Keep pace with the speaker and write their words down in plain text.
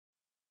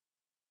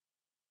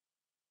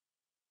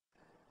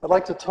I'd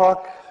like to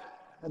talk,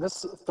 in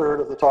this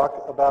third of the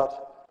talk,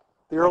 about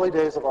the early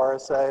days of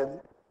RSA and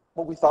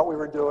what we thought we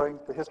were doing,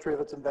 the history of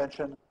its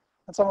invention,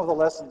 and some of the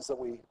lessons that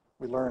we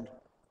learned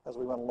as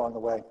we went along the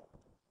way.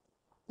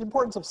 The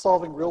importance of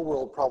solving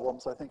real-world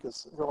problems, I think,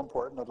 is real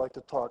important. I'd like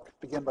to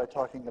begin by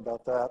talking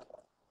about that.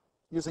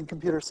 Using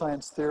computer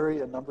science theory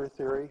and number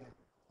theory,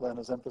 Len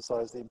has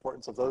emphasized the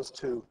importance of those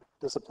two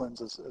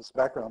disciplines as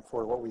background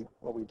for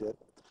what we did.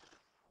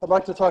 I'd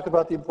like to talk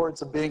about the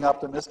importance of being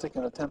optimistic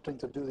and attempting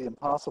to do the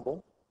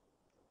impossible.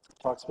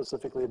 Talk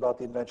specifically about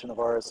the invention of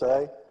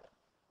RSA.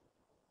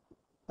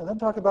 And then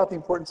talk about the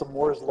importance of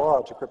Moore's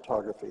law to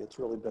cryptography. It's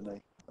really been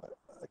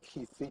a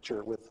key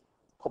feature with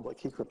public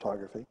key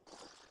cryptography.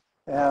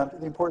 And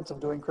the importance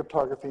of doing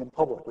cryptography in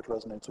public, which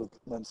resonates with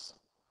Len's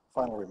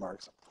final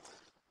remarks.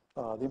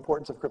 The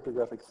importance of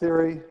cryptographic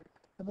theory,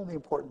 and then the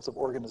importance of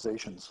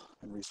organizations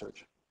and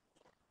research.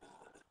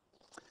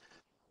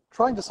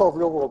 Trying to solve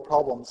real-world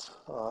problems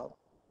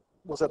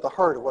was at the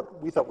heart of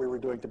what we thought we were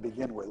doing to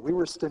begin with. We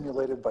were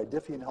stimulated by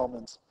Diffie and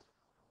Hellman's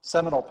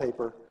seminal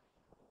paper,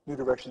 New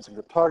Directions in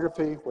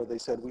Cryptography, where they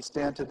said, we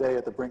stand today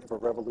at the brink of a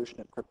revolution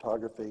in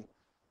cryptography,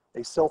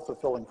 a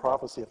self-fulfilling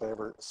prophecy. If I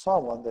ever saw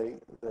one, they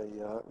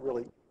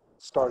really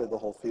started the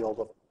whole field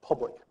of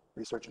public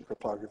research in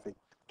cryptography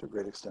to a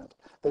great extent.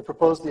 They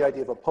proposed the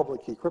idea of a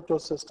public key crypto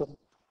system,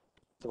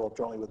 developed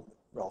jointly with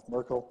Ralph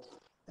Merkle,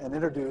 and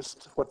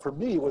introduced what for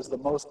me was the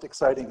most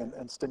exciting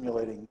and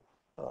stimulating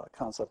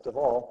concept of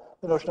all,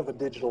 the notion of a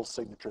digital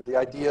signature. The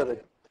idea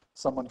that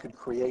someone could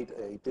create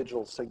a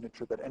digital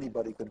signature that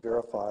anybody could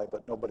verify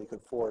but nobody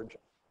could forge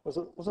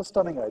was a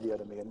stunning idea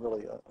to me and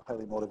really a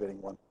highly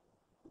motivating one.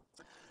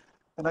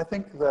 And I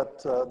think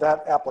that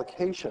that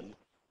application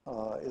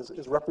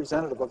is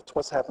representative of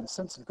what's happened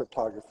since in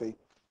cryptography.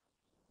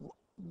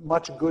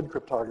 Much good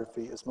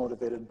cryptography is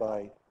motivated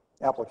by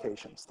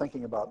applications,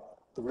 thinking about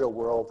the real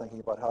world, thinking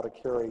about how to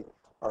carry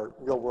our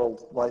real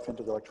world life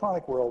into the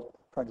electronic world,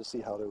 trying to see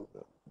how to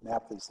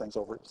map these things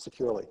over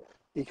securely.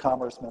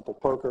 E-commerce, mental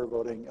poker,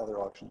 voting, other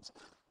auctions,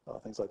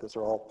 things like this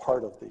are all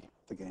part of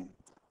the game.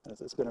 And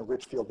it's been a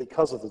rich field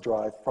because of the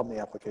drive from the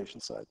application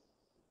side.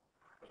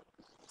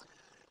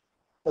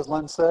 As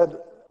Len said,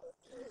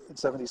 in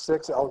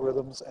 '76,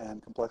 algorithms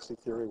and complexity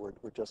theory were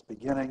just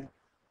beginning.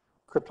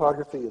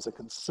 Cryptography is a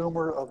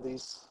consumer of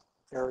these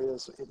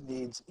areas. It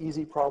needs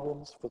easy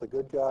problems for the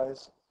good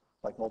guys,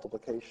 like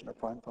multiplication or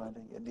prime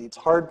finding. It needs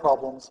hard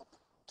problems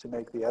to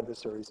make the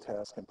adversary's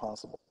task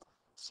impossible.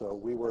 So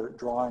we were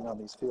drawing on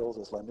these fields,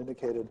 as Len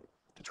indicated,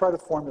 to try to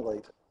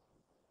formulate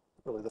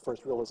really the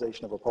first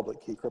realization of a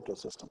public key crypto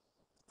system,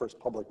 first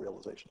public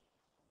realization.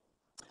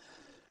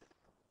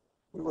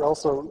 We were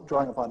also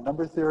drawing upon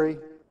number theory.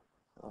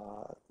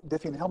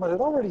 Diffie and Hellman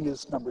had already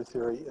used number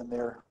theory in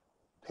their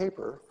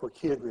paper for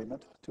key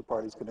agreement. Two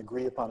parties can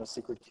agree upon a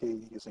secret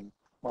key using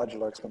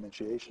modular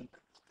exponentiation.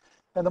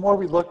 And the more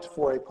we looked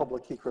for a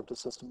public key crypto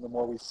system, the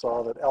more we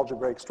saw that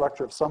algebraic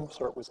structure of some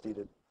sort was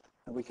needed.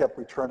 And we kept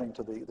returning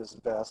to this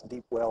vast,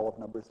 deep well of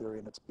number theory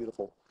and its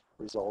beautiful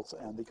results,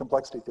 and the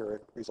complexity theory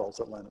results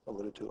that Len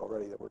alluded to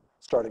already that were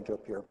starting to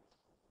appear.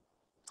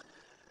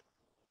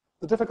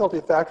 The difficulty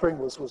of factoring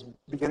was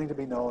beginning to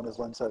be known. As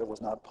Len said, it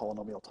was not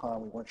polynomial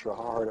time. We weren't sure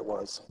how hard it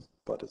was,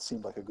 but it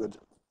seemed like a good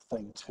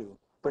thing to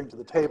bring to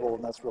the table,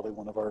 and that's really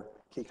one of our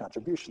key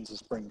contributions,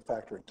 is bringing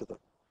factoring to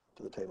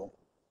the table.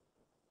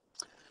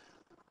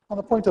 On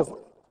the point of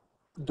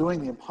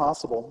doing the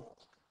impossible,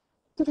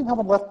 Diffie and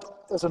Hellman left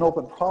as an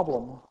open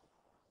problem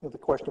the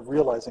question of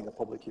realizing a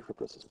public key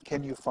crypto system.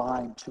 Can you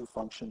find two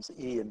functions,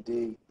 E and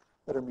D,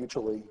 that are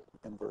mutually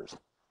inverse,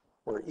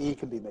 where E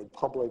can be made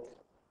public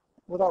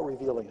without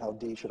revealing how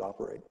D should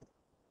operate?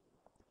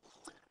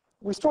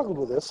 We struggled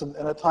with this and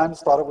at times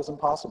thought it was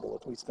impossible.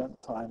 We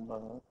spent time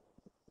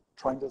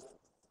trying to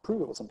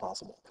prove it was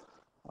impossible.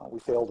 We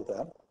failed at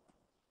that.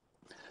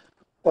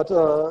 But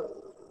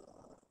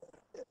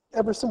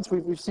ever since,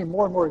 we've seen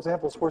more and more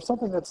examples where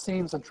something that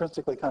seems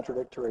intrinsically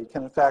contradictory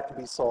can in fact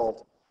be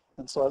solved.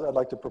 And so I'd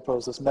like to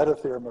propose this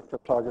meta-theorem of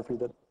cryptography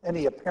that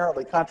any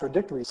apparently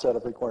contradictory set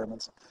of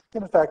requirements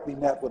can in fact be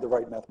met with the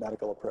right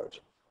mathematical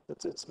approach.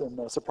 It's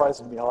been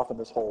surprising to me how often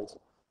this holds.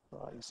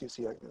 You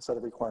see a set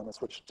of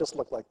requirements which just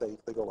look like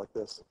they go like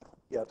this,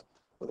 yet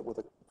with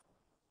the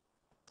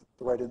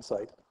right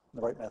insight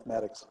and the right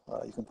mathematics,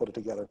 you can put it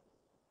together.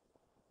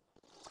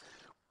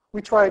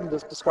 We tried and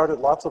discarded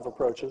lots of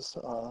approaches.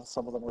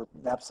 Some of them were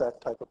knapsack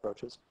type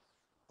approaches.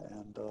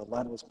 And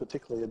Len was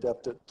particularly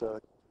adept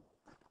at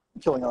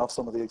killing off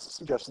some of the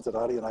suggestions that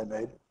Adi and I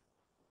made.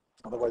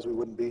 Otherwise, we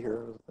wouldn't be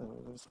here.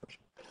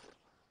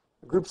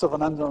 Groups of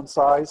an unknown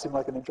size seemed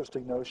like an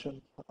interesting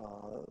notion.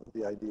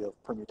 The idea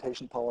of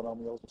permutation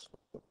polynomials.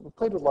 We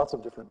played with lots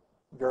of different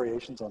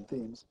variations on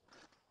themes.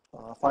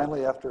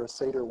 Finally, after a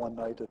Seder one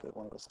night at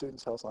one of the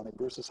students' house, Ani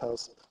Bruce's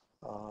house,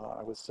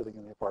 I was sitting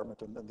in the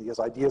apartment, and these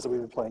ideas that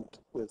we've been playing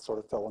with sort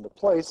of fell into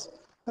place,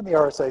 and the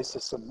RSA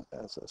system,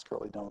 as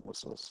currently known,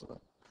 was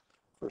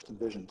first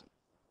envisioned.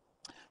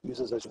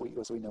 Uses, as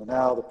we know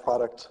now, the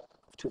product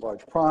of two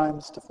large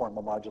primes to form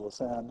a modulus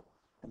n.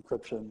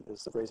 Encryption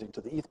is the raising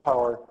to the eth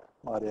power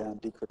mod n.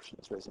 Decryption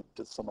is raising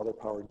to some other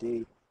power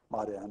d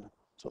mod n.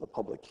 So the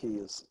public key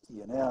is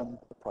E and N,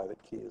 the private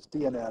key is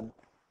D and N,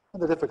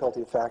 and the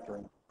difficulty of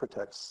factoring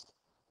protects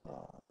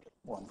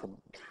one from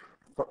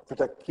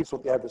keeps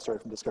the adversary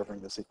from discovering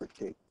the secret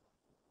key.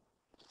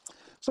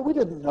 So we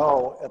didn't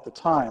know at the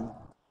time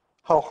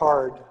how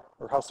hard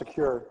or how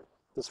secure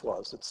this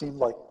was. It seemed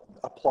like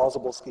a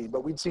plausible scheme,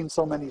 but we'd seen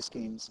so many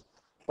schemes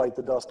bite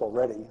the dust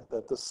already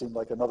that this seemed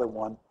like another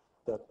one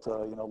that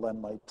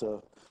Len might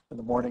in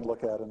the morning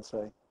look at and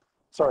say,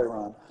 "Sorry,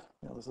 Ron,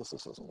 this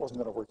wasn't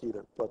going to work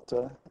either." But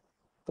the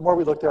more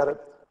we looked at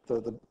it,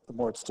 the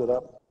more it stood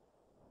up,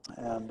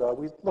 and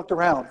we looked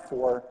around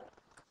for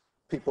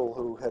people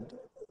who had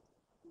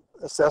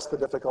assessed the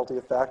difficulty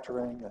of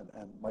factoring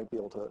and might be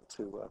able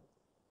to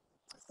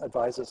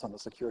advise us on the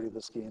security of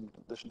the scheme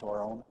in addition to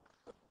our own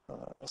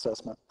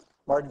assessment.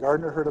 Martin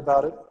Gardner heard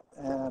about it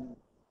and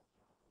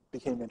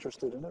became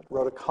interested in it,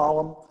 wrote a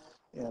column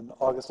in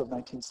August of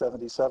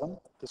 1977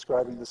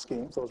 describing the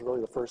scheme. So it was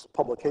really the first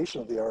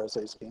publication of the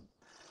RSA scheme,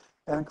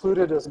 and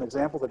included as an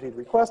example that he'd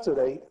requested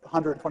a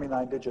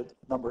 129-digit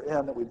number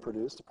n that we'd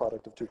produced, a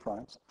product of two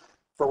primes,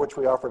 for which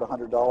we offered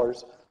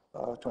 $100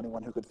 to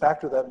anyone who could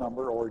factor that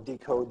number or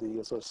decode the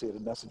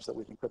associated message that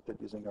we'd encrypted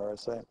using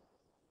RSA.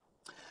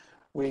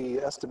 We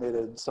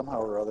estimated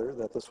somehow or other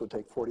that this would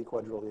take 40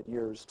 quadrillion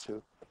years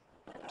to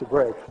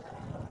break.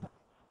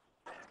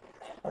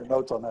 Our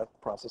notes on that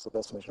process of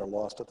estimation are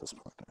lost at this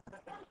point.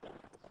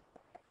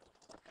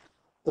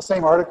 The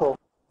same article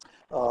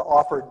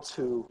offered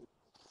to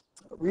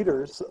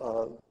readers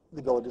the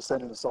ability to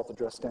send in a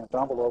self-addressed stamped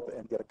envelope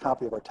and get a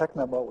copy of our tech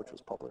memo, which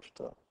was published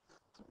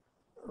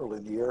early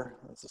in the year.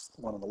 This is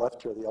the one on the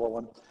left here, the yellow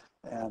one.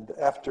 And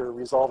after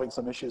resolving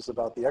some issues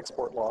about the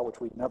export law,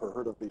 which we'd never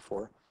heard of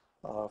before,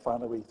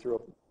 finally we threw a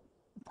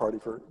party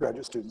for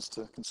graduate students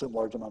to consume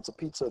large amounts of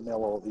pizza and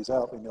mail all of these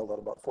out. We mailed out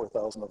about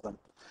 4,000 of them.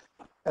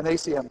 And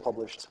ACM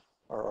published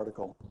our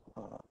article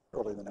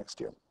early the next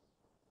year.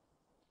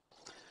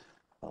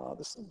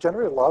 This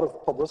generated a lot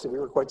of publicity. We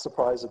were quite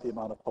surprised at the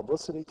amount of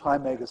publicity.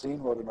 Time magazine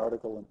wrote an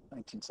article in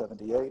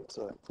 1978,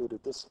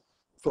 included this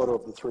photo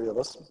of the three of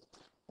us.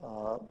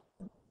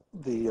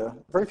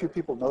 Very few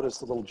people noticed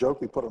the little joke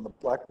we put on the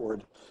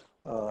blackboard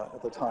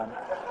at the time,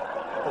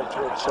 which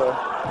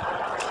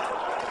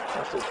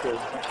is good.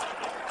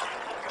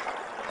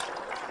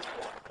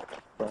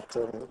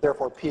 But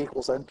therefore, P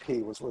equals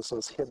NP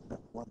was hidden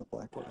on the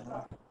blackboard.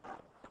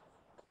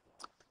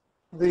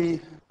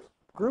 The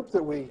group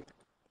that we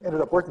ended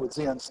up working with,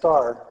 ZN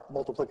star,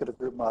 multiplicative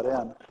group mod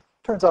n,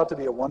 turns out to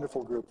be a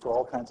wonderful group for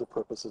all kinds of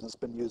purposes, and it's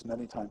been used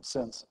many times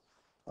since.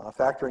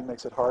 Factoring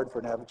makes it hard for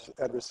an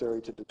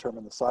adversary to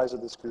determine the size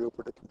of this group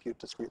or to compute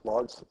discrete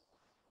logs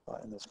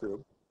in this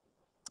group.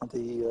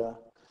 The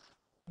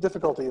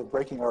difficulty of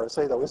breaking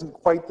RSA, though, isn't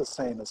quite the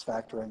same as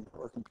factoring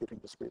or computing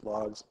discrete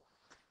logs.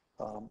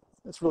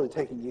 It's really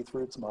taking ETH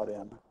roots mod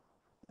n.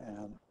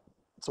 And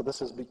so this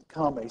has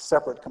become a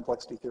separate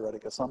complexity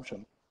theoretic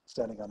assumption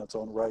standing on its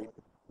own right,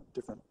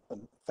 different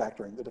than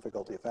factoring, the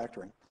difficulty of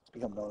factoring. It's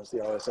become known as the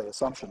RSA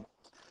assumption.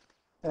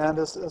 And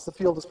as the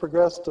field has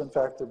progressed, in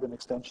fact, there have been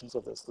extensions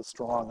of this. The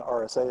strong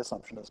RSA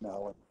assumption is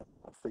now in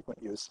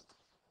frequent use,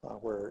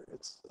 where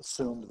it's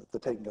assumed that the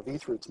taking of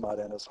ETH roots mod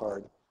n is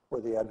hard,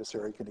 where the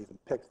adversary can even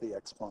pick the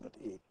exponent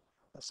e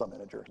as some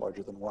integer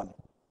larger than 1.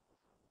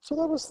 So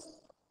that was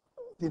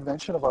the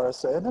invention of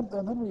RSA. And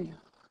then we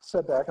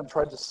sat back and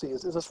tried to see,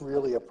 is this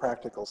really a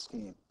practical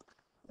scheme?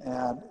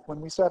 And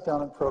when we sat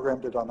down and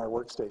programmed it on our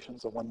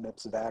workstations, a 1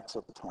 MIPS VAX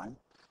at the time,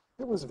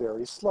 it was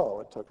very slow.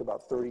 It took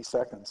about 30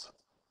 seconds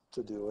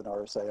to do an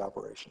RSA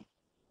operation.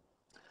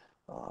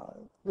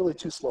 Really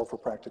too slow for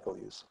practical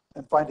use.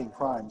 And finding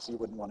primes you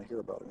wouldn't want to hear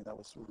about. I mean, that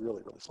was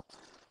really, really slow.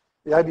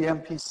 The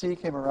IBM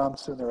PC came around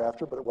soon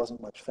thereafter, but it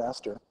wasn't much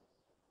faster.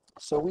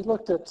 So we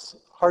looked at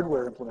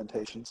hardware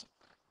implementations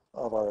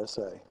of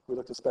RSA. We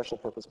looked at special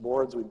purpose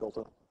boards. We built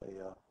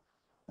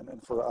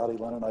and for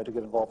Adleman and I to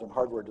get involved in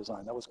hardware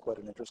design. That was quite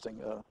an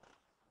interesting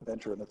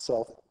venture in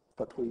itself.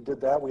 But we did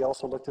that. We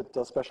also looked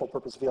at special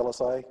purpose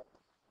VLSI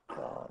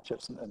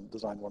chips and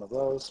designed one of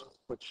those,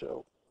 which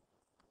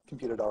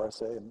computed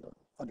RSA in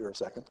under a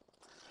second.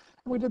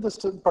 And we did this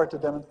in part to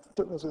demonstrate.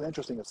 It was an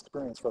interesting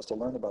experience for us to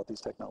learn about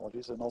these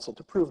technologies and also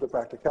to prove the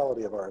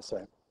practicality of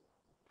RSA.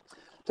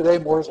 Today,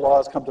 Moore's law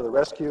has come to the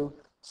rescue.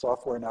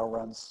 Software now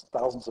runs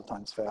thousands of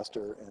times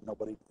faster, and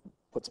nobody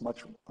puts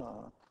much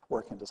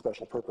work into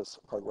special purpose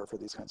hardware for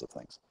these kinds of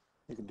things.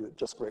 You can do it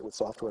just great with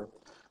software.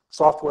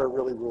 Software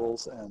really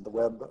rules, and the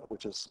web,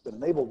 which has been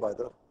enabled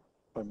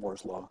by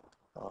Moore's law,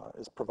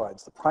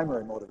 provides the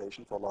primary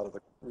motivation for a lot of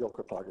the real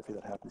cryptography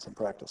that happens in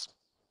practice.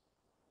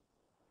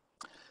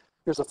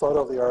 Here's a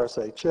photo of the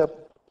RSA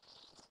chip.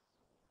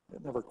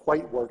 It never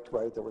quite worked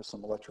right. There were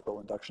some electrical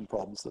induction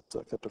problems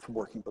that kept it from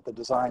working, but the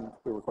design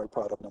we were quite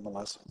proud of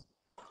nonetheless.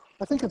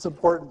 I think it's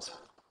important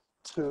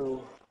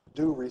to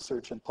do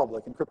research in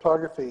public, and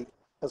cryptography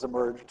has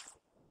emerged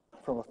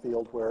from a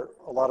field where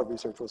a lot of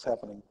research was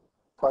happening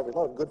privately, a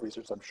lot of good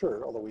research, I'm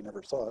sure, although we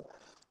never saw it,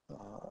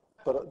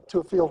 but to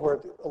a field where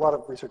a lot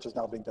of research is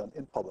now being done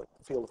in public.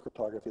 The field of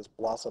cryptography has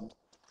blossomed,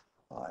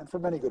 and for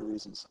many good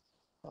reasons.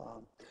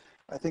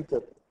 I think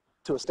that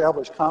to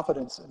establish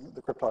confidence in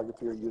the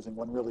cryptography you're using,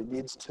 one really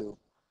needs to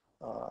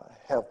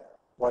have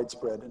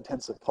widespread,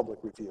 intensive public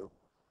review.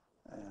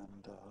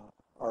 And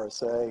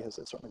RSA has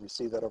certainly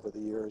received that over the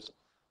years.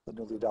 The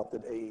newly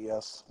adopted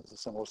AES is a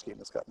similar scheme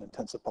that's gotten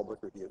intensive public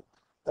review.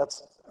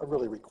 That's a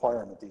really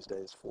requirement these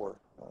days for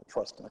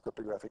trust in a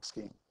cryptographic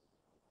scheme.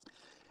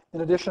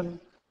 In addition,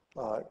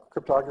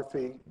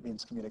 cryptography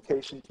means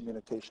communication.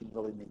 Communication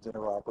really means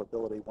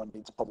interoperability. One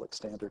needs public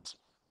standards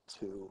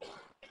to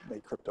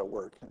make crypto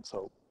work. And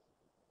so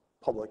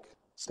public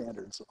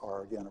standards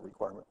are, again, a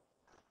requirement.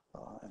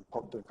 And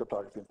doing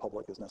cryptography in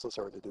public is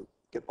necessary to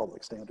get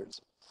public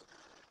standards.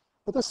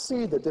 But this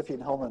seed that Diffie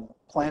and Hellman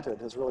planted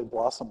has really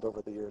blossomed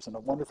over the years in a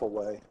wonderful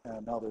way.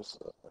 And now there's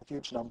a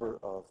huge number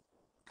of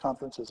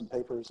conferences and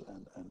papers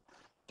and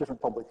different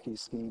public key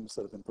schemes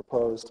that have been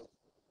proposed.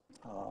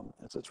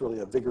 It's really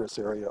a vigorous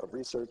area of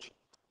research,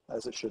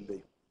 as it should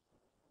be.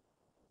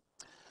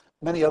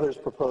 Many others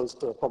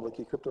proposed public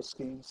key crypto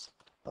schemes.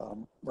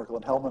 Merkle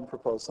and Hellman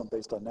proposed some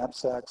based on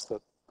knapsacks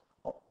that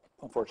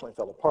unfortunately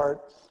fell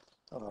apart.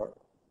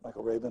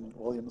 Michael Rabin and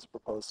Williams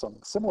proposed some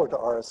similar to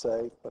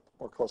RSA, but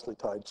more closely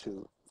tied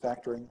to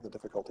factoring, the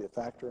difficulty of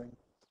factoring.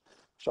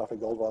 Shafi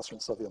Goldwasser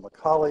and Sylvia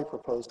Macaulay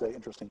proposed an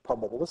interesting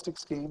probabilistic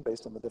scheme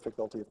based on the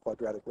difficulty of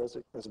quadratic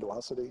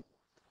residuosity.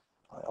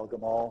 El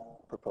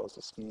Gamal proposed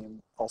a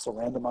scheme also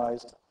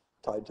randomized,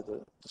 tied to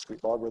the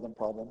discrete logarithm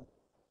problem.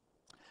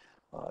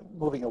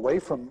 Moving away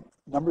from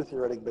number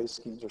theoretic-based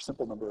schemes or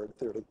simple number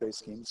theoretic-based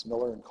schemes,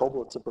 Miller and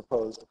Koblitz have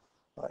proposed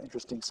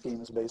interesting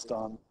schemes based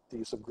on the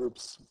use of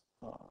groups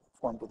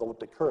formed with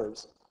elliptic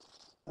curves,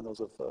 and those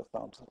have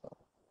found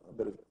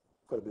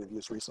quite a bit of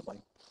use recently.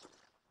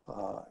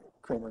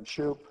 Kramer and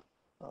Shoup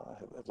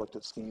have looked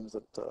at schemes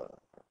that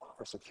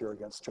are secure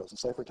against chosen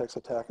ciphertext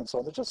attack and so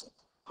on. There's just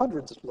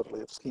hundreds,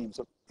 literally, of schemes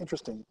of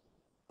interesting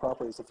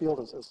properties. The field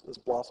has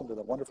blossomed in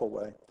a wonderful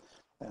way,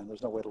 and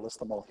there's no way to list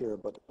them all here,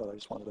 but I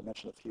just wanted to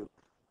mention a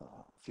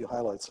few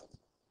highlights.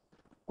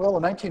 Well,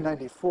 in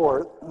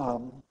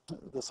 1994,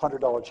 this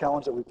 $100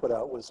 challenge that we put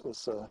out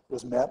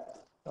was met.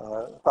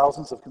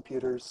 Thousands of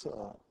computers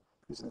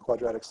using the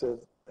quadratic sieve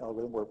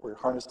algorithm were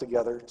harnessed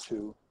together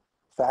to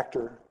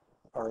factor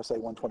RSA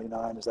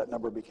 129 as that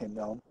number became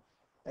known.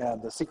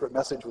 And the secret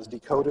message was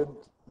decoded.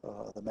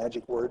 The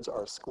magic words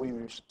are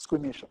squeamish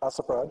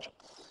asafrage,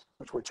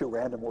 which were two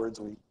random words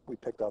we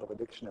picked out of a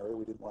dictionary.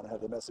 We didn't want to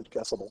have the message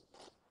guessable.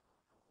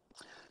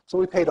 So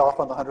we paid off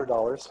on the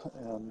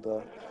 $100, and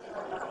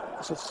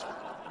this is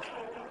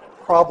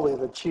probably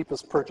the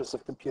cheapest purchase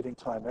of computing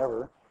time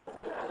ever.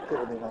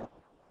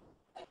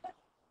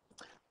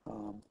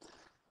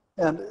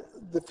 And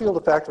the field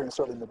of factoring has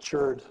certainly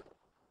matured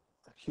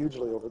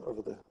hugely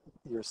over the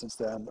years since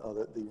then.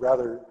 The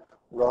rather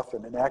rough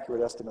and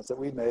inaccurate estimates that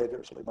we made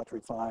are certainly much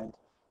refined.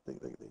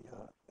 The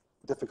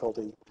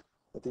difficulty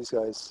that these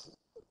guys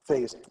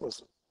faced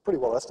was pretty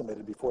well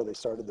estimated before they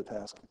started the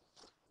task.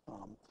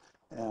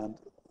 And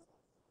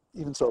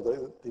even so,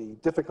 the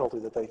difficulty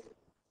that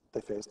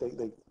they faced,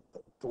 the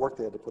work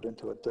they had to put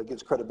into it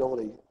gives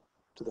credibility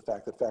to the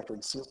fact that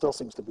factoring still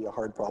seems to be a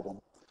hard problem,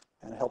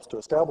 and it helps to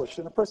establish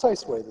in a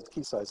precise way that the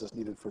key size is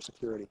needed for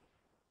security.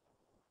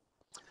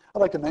 I'd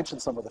like to mention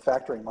some of the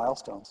factoring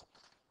milestones.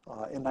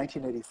 In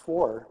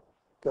 1984,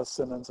 Gus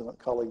Simmons and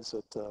colleagues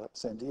at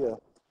Sandia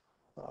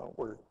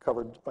were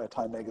covered by a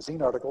Time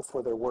magazine article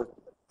for their work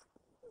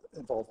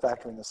involved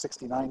factoring a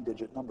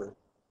 69-digit number.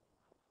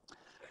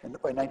 And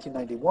by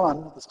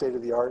 1991, the state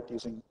of the art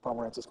using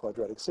Pomerantz's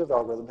quadratic sieve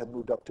algorithm had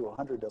moved up to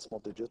 100 decimal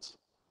digits.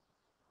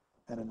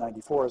 And in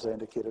 94, as I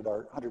indicated,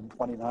 our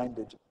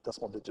 129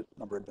 decimal digit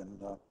number had been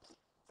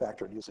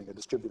factored using a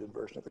distributed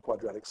version of the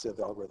quadratic sieve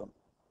algorithm.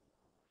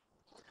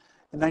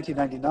 In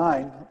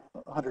 1999,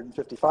 a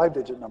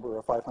 155-digit number, or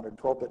a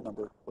 512-bit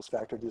number, was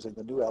factored using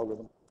the new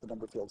algorithm, the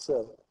number field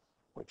sieve,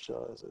 which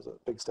is a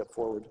big step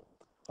forward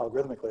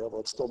algorithmically, although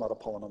it's still not a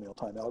polynomial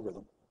time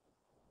algorithm.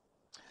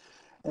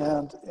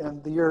 And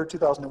in the year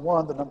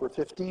 2001, the number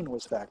 15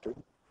 was factored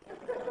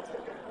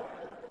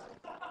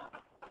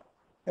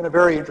in a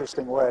very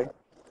interesting way.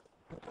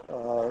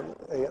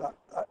 A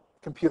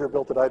computer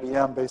built at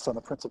IBM based on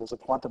the principles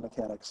of quantum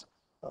mechanics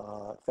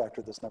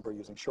factored this number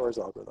using Shor's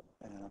algorithm.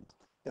 And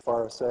if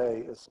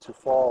RSA is to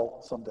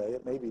fall someday,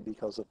 it may be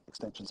because of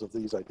extensions of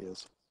these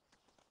ideas,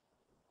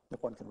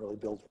 if one can really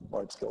build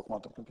large-scale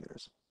quantum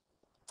computers.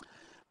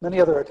 Many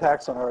other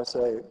attacks on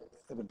RSA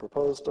have been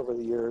proposed over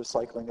the years: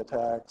 cycling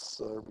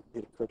attacks,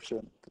 repeat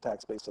encryption,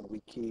 attacks based on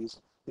weak keys.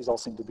 These all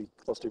seem to be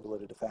closely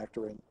related to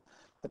factoring.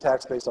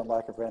 Attacks based on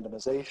lack of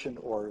randomization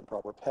or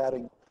improper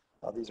padding.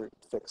 These are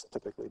fixed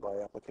typically by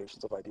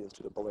applications of ideas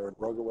due to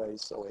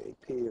Belair-Rogoways,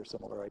 OAAP, or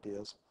similar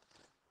ideas.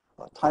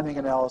 Timing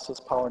analysis,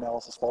 power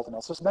analysis, fault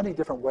analysis. There's many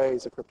different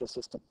ways a crypto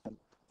system can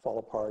fall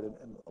apart,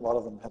 and a lot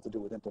of them have to do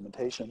with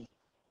implementation.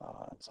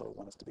 And so we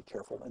want us to be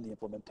careful in the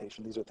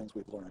implementation. These are things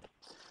we've learned.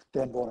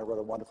 Dan Boner wrote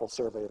a wonderful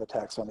survey of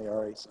attacks on the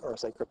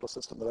RSA crypto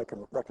system that I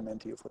can recommend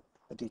to you for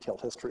a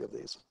detailed history of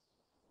these.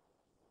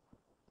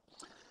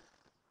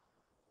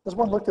 As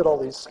one looked at all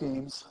these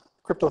schemes,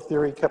 crypto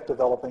theory kept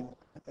developing,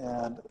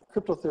 and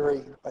crypto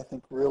theory, I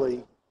think,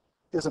 really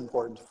is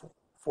important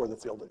for the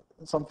field.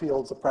 In some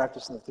fields, the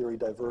practice and the theory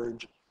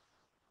diverge.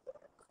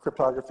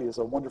 Cryptography is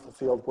a wonderful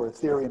field where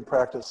theory and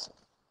practice,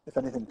 if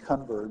anything,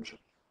 converge.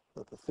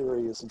 That the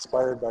theory is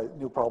inspired by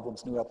new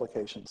problems, new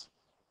applications,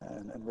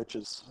 and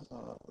enriches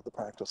the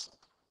practice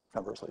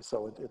conversely.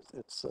 So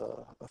it's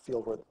a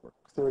field where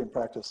theory and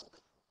practice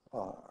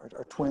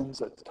are twins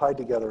that tied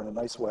together in a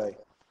nice way.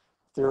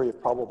 Theory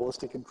of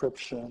probabilistic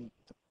encryption,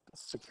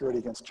 security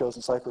against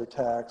chosen cipher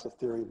attacks, a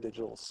theory of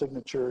digital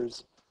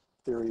signatures,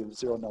 theory of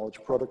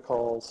zero-knowledge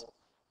protocols,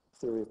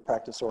 theory of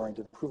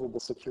practice-oriented provable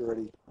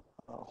security.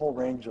 A whole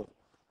range of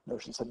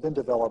notions have been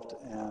developed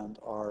and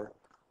are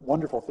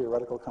wonderful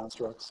theoretical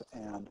constructs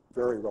and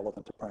very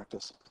relevant to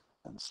practice.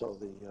 And so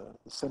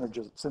the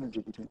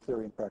synergy between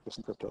theory and practice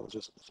in crypto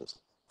is just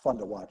fun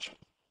to watch.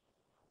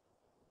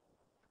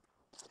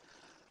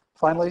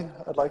 Finally,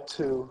 I'd like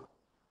to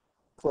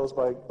close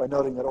by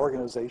noting that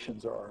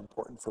organizations are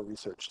important for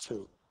research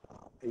too.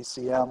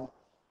 ACM,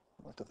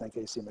 I'd like to thank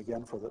ACM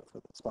again for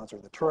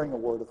sponsoring the Turing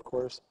Award, of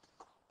course.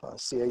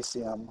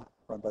 CACM,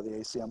 run by the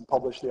ACM,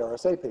 published the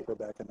RSA paper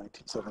back in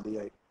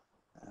 1978.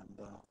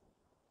 And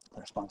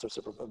their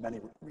sponsorship of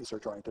many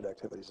research-oriented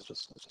activities is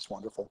just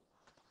wonderful.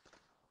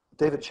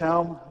 David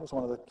Chaum was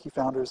one of the key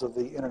founders of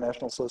the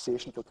International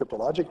Association for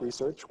Cryptologic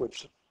Research,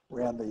 which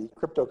ran the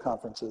crypto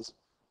conferences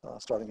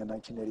starting in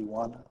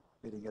 1981,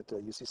 meeting at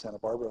UC Santa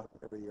Barbara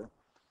every year.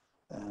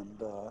 And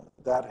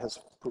that has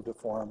proved a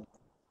forum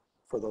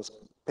for those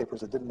papers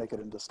that didn't make it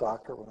into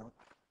stock or whatever,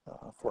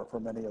 for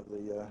many of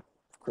the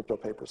crypto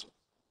papers.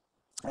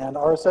 And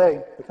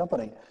RSA, the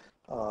company,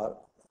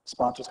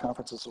 sponsors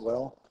conferences as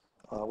well,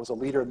 was a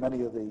leader in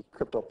many of the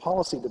crypto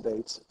policy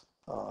debates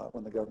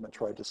when the government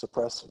tried to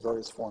suppress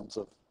various forms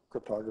of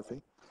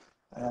cryptography,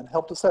 and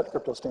helped to set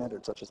crypto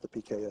standards such as the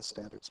PKS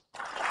standards.